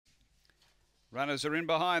Runners are in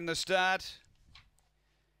behind the start.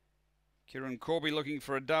 Kieran Corby looking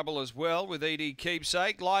for a double as well with ED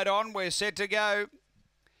Keepsake. Light on, we're set to go.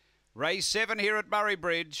 Race 7 here at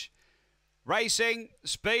Murray-Bridge. Racing,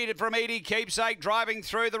 speed from Edie Keepsake, driving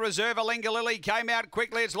through the reserve. Alinga Lily came out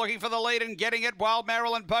quickly. It's looking for the lead and getting it. Wild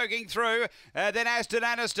Marilyn poking through. Then Aston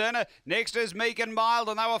Aniston. Next is Meek and Mild,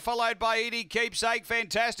 and they were followed by Edie Keepsake,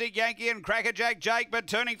 Fantastic Yankee and Crackerjack Jake, but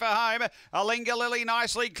turning for home. Alinga Lily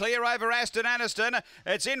nicely clear over Aston Aniston.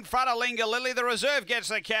 It's in front of Alinga Lily. The reserve gets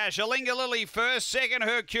the cash. Alinga Lily first, second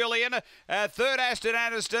Herculean, third Aston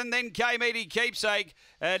Aniston, then came Edie Keepsake.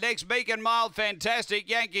 Next Meek and Mild, Fantastic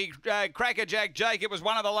Yankee, Crackerjack Jake. It was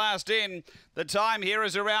one of the last in. The time here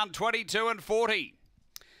is around 22:40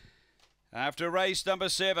 after race number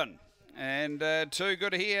 7. And too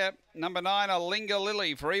good here. Number 9, Alinga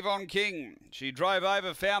Lily for Yvonne King. She drove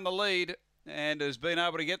over, found the lead, and has been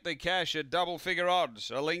able to get the cash at double figure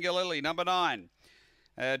odds. Alinga Lily, number 9.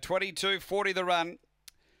 22:40 the run.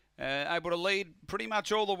 Able to lead pretty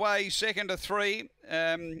much all the way, second to 3.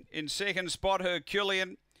 In second spot,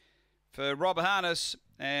 Herculean for Rob Harness,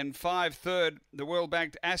 and 5 third, the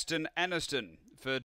well-backed Aston Aniston.